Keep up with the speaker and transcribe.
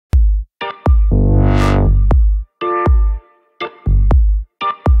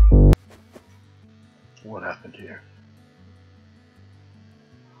happened here?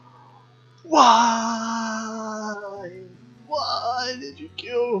 Why? Why did you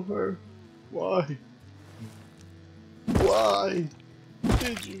kill her? Why? Why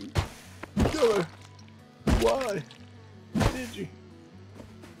did you kill her? Why did you?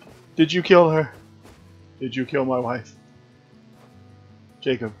 Did you kill her? Did you kill my wife?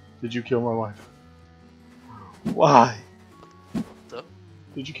 Jacob, did you kill my wife? Why? So?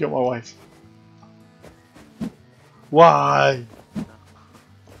 Did you kill my wife? Why?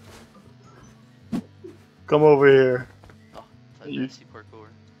 Come over here. Oh, You fancy parkour.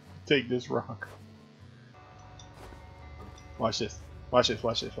 take this rock. Watch this. Watch this.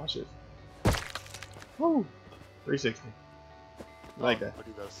 Watch this. Watch this. Woo! 360. Like that.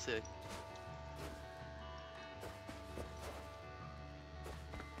 Buddy, that was sick.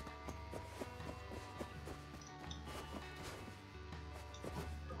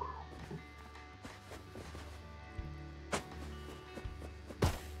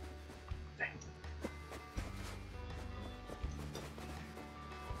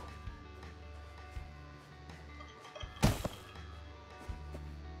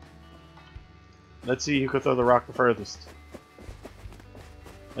 Let's see who can throw the rock the furthest.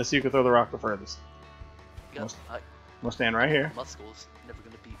 Let's see who can throw the rock the furthest. I'm gonna stand right here. Muscles, never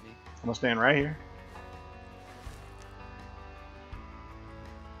gonna beat me. I'm gonna stand right here.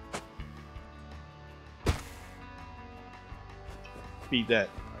 Beat that.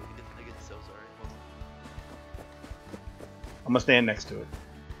 I get so sorry. Hold on. I'm gonna stand next to it.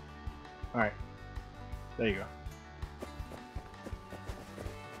 Alright. There you go.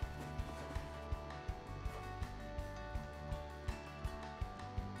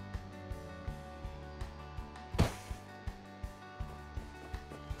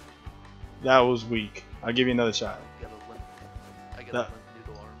 That was weak. I'll give you another shot. I got a limp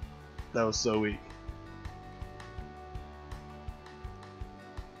noodle arm. That was so weak.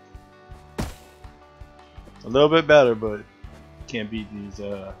 A little bit better, but can't beat these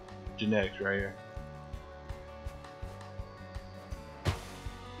genetics right here.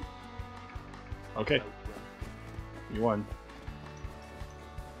 Okay, you won.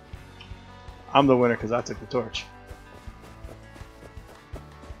 I'm the winner because I took the torch.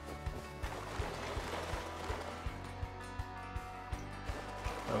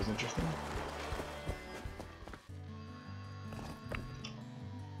 That was interesting.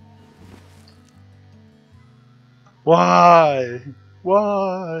 Why?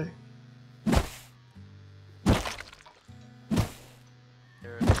 Why?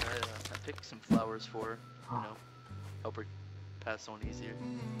 I picked some flowers for her, you know, help her pass on easier.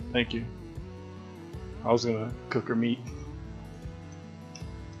 Thank you. I was gonna cook her meat.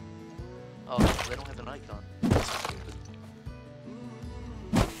 Oh, they don't have an icon.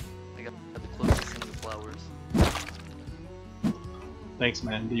 I got the closest thing to flowers. Thanks,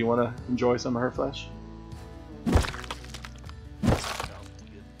 man. Do you want to enjoy some of her flesh? No,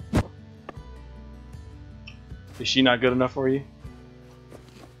 good. Is she not good enough for you?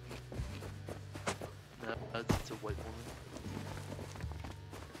 No, it's a white woman.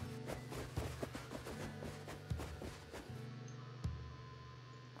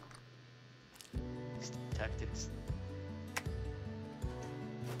 These tactics.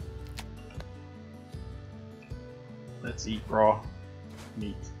 Let's eat raw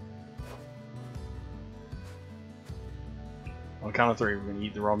meat. On the count of 3, we're gonna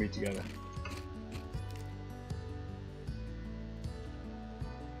eat the raw meat together.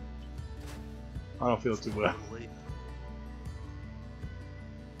 I don't feel too well.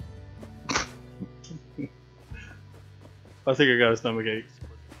 I think I got a stomach ache.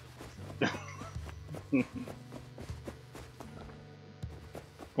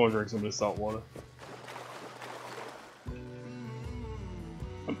 Go and drink some of this salt water.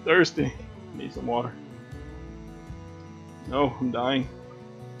 I'm thirsty. Need some water. No, I'm dying.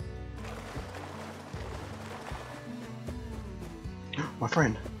 My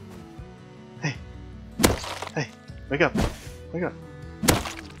friend. Hey. Hey. Wake up. Wake up.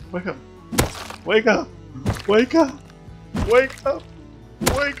 Wake up. Wake up. Wake up. Wake up.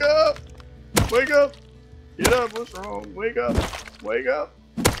 Wake up. Wake up. Get up. What's wrong? Wake up. Wake up.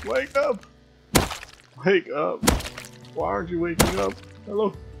 Wake up. Wake up. Why aren't you waking up?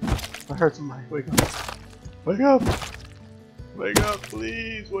 Hello? I heard somebody. Wake up. Wake up. Wake up.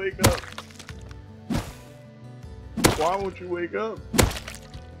 Please wake up. Why won't you wake up?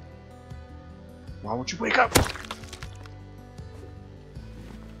 Why won't you wake up?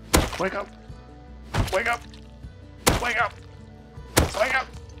 Wake up. Wake up. Wake up. Wake up.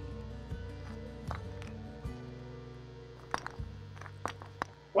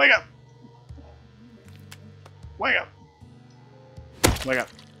 Wake up. Wake up! Wake up!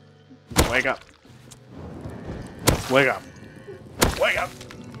 Wake up! Wake up! Wake up!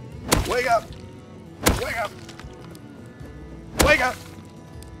 Wake up! Wake up! Wake up!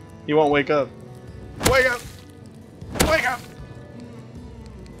 He won't wake up. Wake up! Wake up!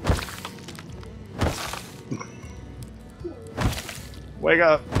 Wake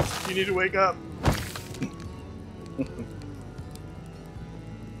up! You need to wake up!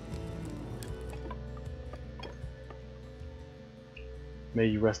 May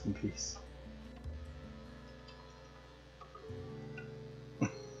you rest in peace.